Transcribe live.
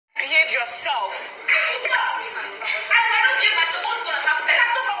yourself. I don't give myself what's going to happen. I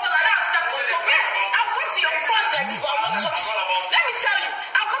just have to have self-control. I'll come to your front like this, but I will not touch you. Let me tell you,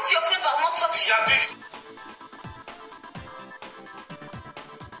 I'll come to your front, but I will not touch you.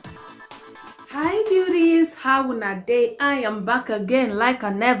 Hi beauties, how una day? I am back again like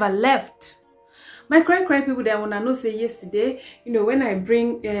I never left. My cry people that wanna know say yesterday, when I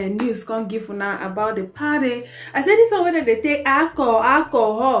bring news come give una about the party, I said this one whether they take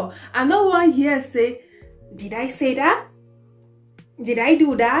alcohol. I no one here say, did I say that? Did I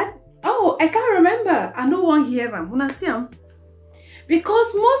do that? Oh, I can't remember. I no one hear them. Una see them?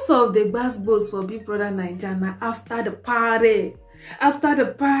 Because most of the gbasgbos for Big Brother Naija after the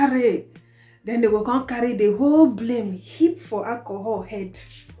party. Then they will come carry the whole blame heap for alcohol head.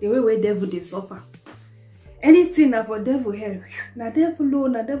 The way where devil they suffer. Anything na for devil head. Na devil low,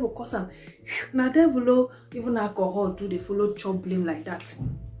 na devil cause am. Na devil low, even alcohol do they follow chop blame like that.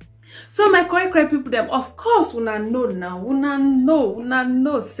 So my cry people them, of course una know now. Una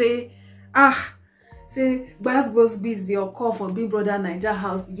know say say gbasgbos beats the occur for Big Brother Naija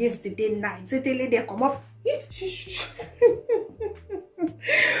house yesterday night. Say tell they come up.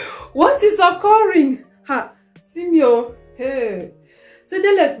 What is occurring? Ha, Simio. Hey. So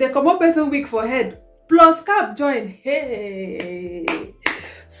they come up person weak for head. Plus cap join. Hey.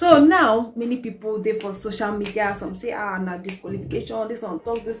 So now many people they for social media. Some say na disqualification. This one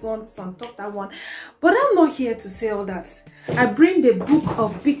talk this one, some talk that one. But I'm not here to say all that. I bring the book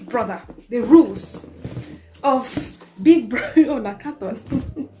of Big Brother, the rules of Big Brother. Oh, Nakaton.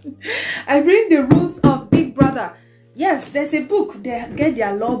 I bring the rules of Big Brother. Yes, there's a book. They get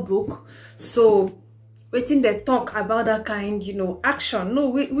their law book. So, waiting they talk about that kind, action. No,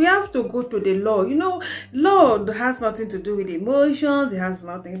 we have to go to the law. Law has nothing to do with emotions. It has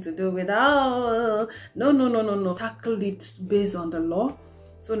nothing to do with no. Tackle it based on the law.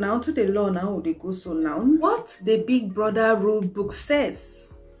 So now to the law now they go. So now, what the Big Brother rule book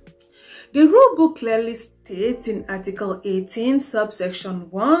says. The rule book clearly states in Article 18, subsection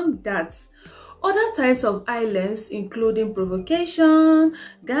 1 that other types of violence, including provocation,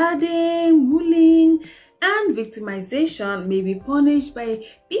 guarding, bullying, and victimization, may be punished by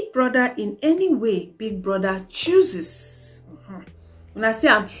Big Brother in any way Big Brother chooses. When I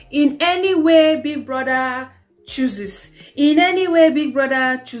say in any way Big Brother chooses. In any way Big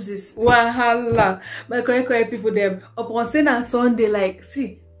Brother chooses. Wahala. My correct people them upon Saturday and Sunday, like,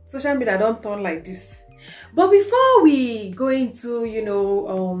 see, social media don't turn like this. But before we go into,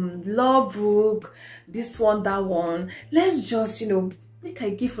 law book, this one, that one, let's just, make I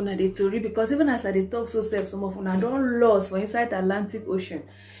give una the story, because even as I talk so safe, some of una don't lost for inside the Atlantic Ocean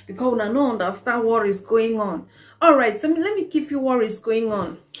because una don't understand what is going on. All right, so let me give you what is going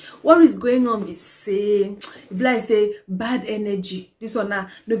on. What is going on be say, like say bad energy. This one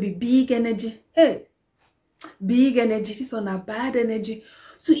no be big energy. Hey, big energy. This one bad energy.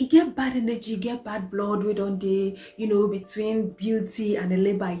 So you get bad energy, you get bad blood, we don't dey, between Beauty and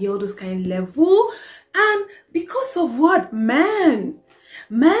Ilebaye, all those kind of level. And because of what? Man,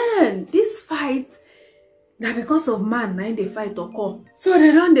 this fight, now because of man, now they fight or come. So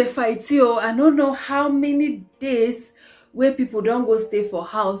they don't they fight you. I don't know how many days where people don't go stay for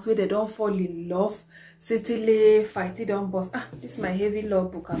house, where they don't fall in love, settle fight it don't bust. This is my heavy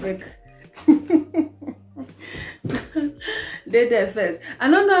love book, I beg. They there first. I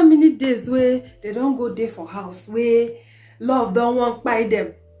don't know how many days where they don't go there for house, where love don't walk by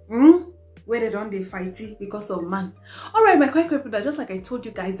them, where they don't they fight it because of man. All right, my quick people, just like I told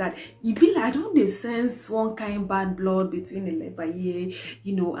you guys that it be like I don't they sense one kind bad blood between Ilebaye,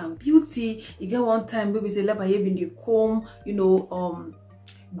 and Beauty. You get one time maybe say Ilebaye been the comb,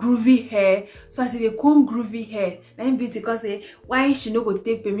 groovy hair. So as if they comb groovy hair, then Beauty because say why she no go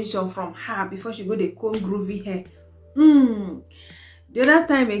take permission from her before she go they comb groovy hair. The other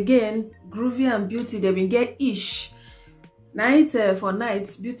time again, Groovy and Beauty they been get ish. Night for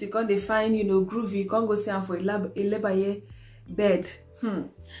night, Beauty can't they find Groovy can't go see her for Ilebaye bed.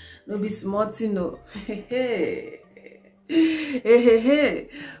 No be smart, Hey.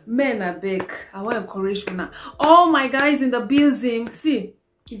 Men I beg. I want to encourage you now. All my guys in the building. See,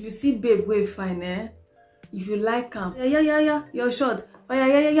 if you see babe way fine, if you like him, yeah, you're short.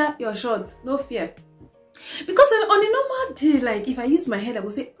 Yeah, you're short. No fear. Because on a normal day, like if I use my head, I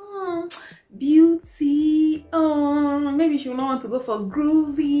will say, Beauty, maybe she will not want to go for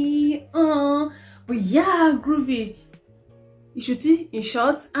Groovy, but yeah, Groovy, you should see in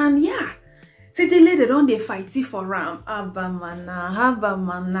short, and yeah, say the lady don't they fighty for ram, habamana.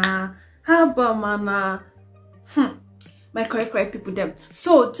 My correct people them.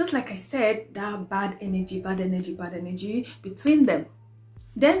 So just like I said, that bad energy between them.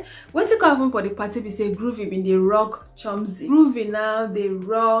 Then wetin come happen for the party be say Groovy bin dey rock Chumsy. Groovy now they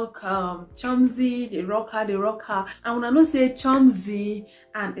rock Chumsy, they rock her. And when I know say Chumsy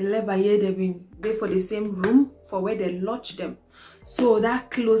and Ilebaye they been there for the same room for where they lodge them. So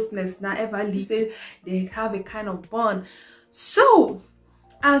that closeness now ever leave, say they have a kind of bond. So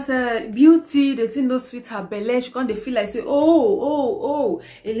as a beauty, they think no sweet her belly, she can't they feel like say, oh,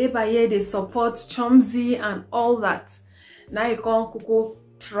 Ilebaye they support Chumsy and all that. Now you can't go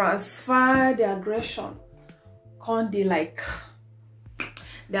transfer the aggression. Can't they like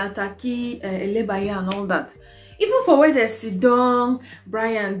the attacky Ilebaye and all that. Even for where they sit down,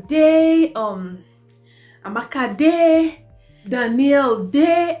 Brian Day, Amaka Day, Daniel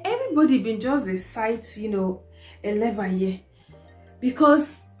Day, everybody been just the sight, you know, Ilebaye.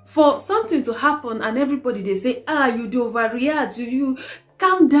 Because for something to happen and everybody they say, you do overreact, you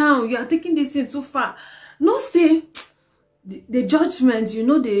calm down, you are taking this thing too far. No say the judgment, you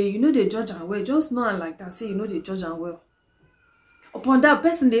know they judge and well. Just know and like that, say you know they judge and well. Upon that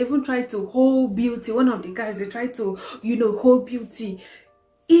person, they even try to hold beauty. One of the guys, they try to, you know, hold beauty.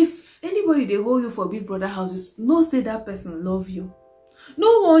 If anybody they hold you for Big Brother houses, no say that person love you.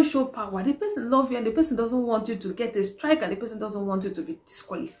 No one show power. The person love you and the person doesn't want you to get a strike and the person doesn't want you to be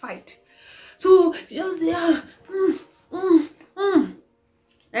disqualified. So just there,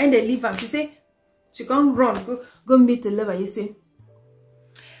 and they leave her. She say she can't run. Go meet the lover. You say,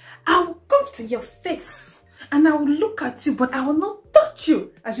 I'll come to your face and I will look at you, but I will not touch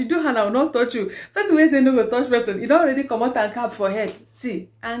you. As she do and I will not touch you. Person when say no go touch person, you don't already come out and cap for head. See,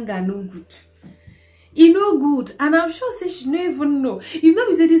 anger no good. E no good, and I'm sure say she no even know. If not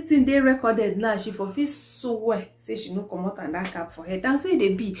be say this thing they recorded now, she for feel so well. Say she no come out and that cap for head. That's why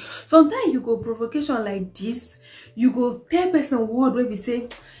they be. Sometimes you go provocation like this, you go tell person word where we say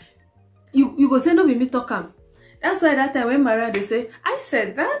you go say no be me talk am. That's why that time when Maria they say, I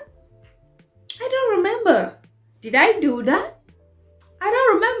said that? I don't remember. Did I do that? I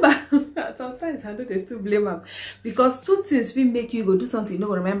don't remember. Sometimes I know they too blame them. Because two things will make you go do something you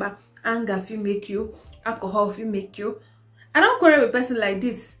don't remember. Anger will make you, alcohol will make you. I don't quarrel with a person like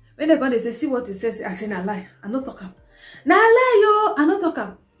this. When they're going to say, see what he says, I say, nah lie. I not talk am. Nah lie, yo. I not talk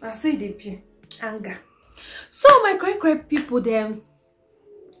am. I say they be anger. So my great people then,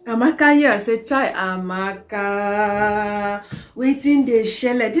 Amaka here, I say, chai Amaka. Waiting the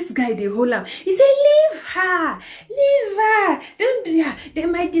shell. This guy they hold him. He say, leave her. Leave her. Don't do that. They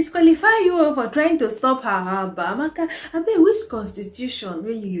might disqualify you for trying to stop her. But Amaka, I beg, which constitution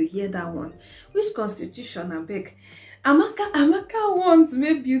where you hear that one? Which constitution, I beg? Amaka wants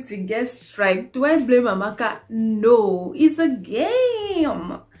make beauty get strike. Do I blame Amaka? No. It's a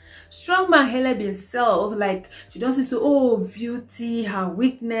game. Strongman Hele himself, like she doesn't say, oh, beauty, her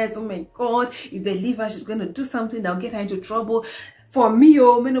weakness, oh my god, if they leave her, she's gonna do something that'll get her into trouble. For me,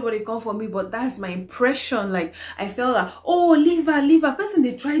 may nobody come for me, but that's my impression. Like I felt like, oh, leave her. Person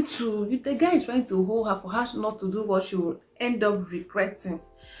they try to, the guy is trying to hold her for her not to do what she will end up regretting.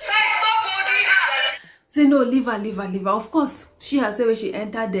 Say no, leave her. Of course, she has said when she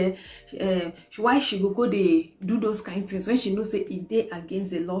entered there, why she go they do those kind of things when she knows it they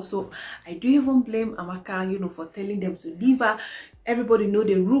against the law. So I do even blame Amaka, you know, for telling them to leave her. Everybody know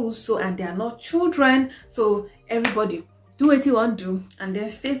the rules, so and they are not children. So everybody do what you want to do and then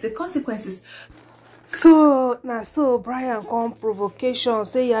face the consequences. So now, so Brian come provocation,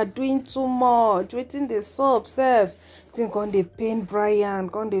 say you are doing too much, waiting the sub self. Think on the pain Brian,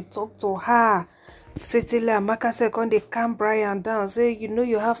 on they talk to her. Say till Amaka say when they calm Brian down, say you know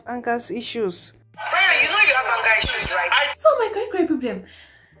you have anger issues. Brian, you know you have anger issues, right? So my great problem.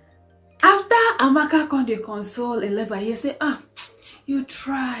 After Amaka come they console Ilebaye, say, you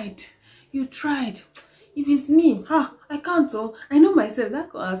tried. If it's me, I can't. Oh, I know myself. That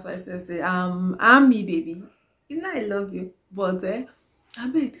can ask myself, say, I'm me, baby. You know I love you, but I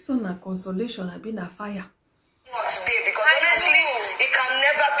beg this one a consolation. I been a fire. Today, because honestly, it can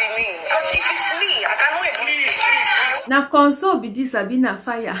never be me. Because if it's me, I cannot even please. Now console be this, I been a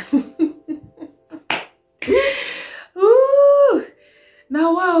fire. Ooh,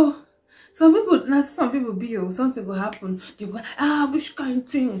 now wow. Some people be something will happen. They go, which kind of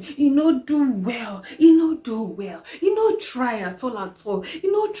thing? You know do well. You know try at all.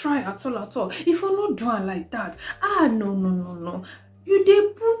 You know try at all. If you not doing like that, no. You dey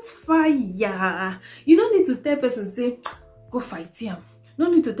put fire. You don't need to tell person say, go fight him. No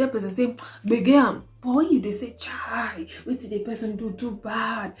need to tell person say, begin. But when you they say, chai, wait till the person do too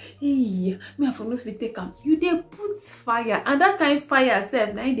bad. Hey, me I for no fit take am. You they put fire. And that kind of fire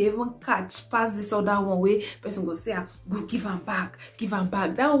self, now they even catch past this other one way. Person go say, go give him back.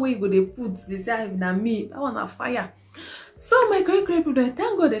 That way you go they put, they say, na me. That one a fire. So my great people, thank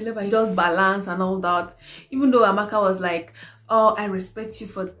God Ilebaye just balance and all that. Even though Amaka was like, oh, I respect you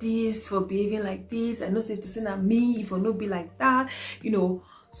for this, for behaving like this. I know safe to say that me, if you not be like that, you know.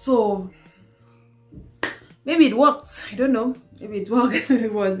 So maybe it works. I don't know. Maybe it works.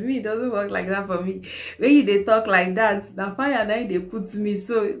 But me, it doesn't work like that for me. When they talk like that, the fire now they put me.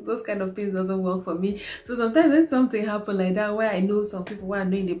 So those kind of things doesn't work for me. So sometimes when something happen like that, where I know some people who are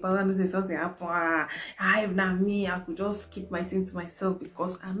knowing the pattern, and say something happen, if not me, I could just keep my thing to myself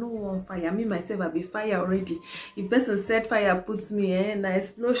because I know one fire. Me myself, I be fire already. If person said fire puts me in, an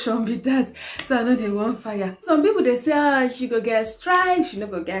explosion be that. So I know they want fire. Some people they say, she go get strike, she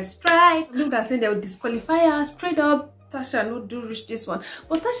not go get strike. Some people that say they will disqualify her straight up. Tasha no do reach this one,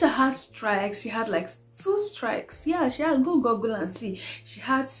 but Tasha had strikes. She had like 2 strikes. Yeah, she had, go Google and see, she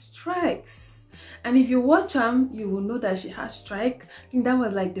had strikes. And if you watch them, you will know that she had strike. I think that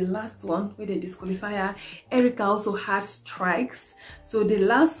was like the last one where they disqualify her. Erica also has strikes. So the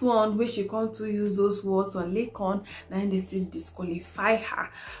last one where she come to use those words on Lakon, and they still disqualify her.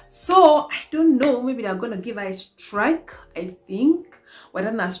 So I don't know, maybe they're gonna give her a strike, I think.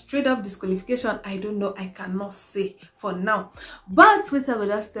 Whether not straight up disqualification, I don't know. I cannot say for now. But wait till I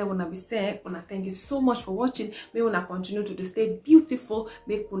just tell when I be saying, thank you so much for watching. May wanna continue to stay beautiful.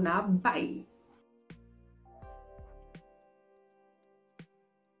 Make una bye.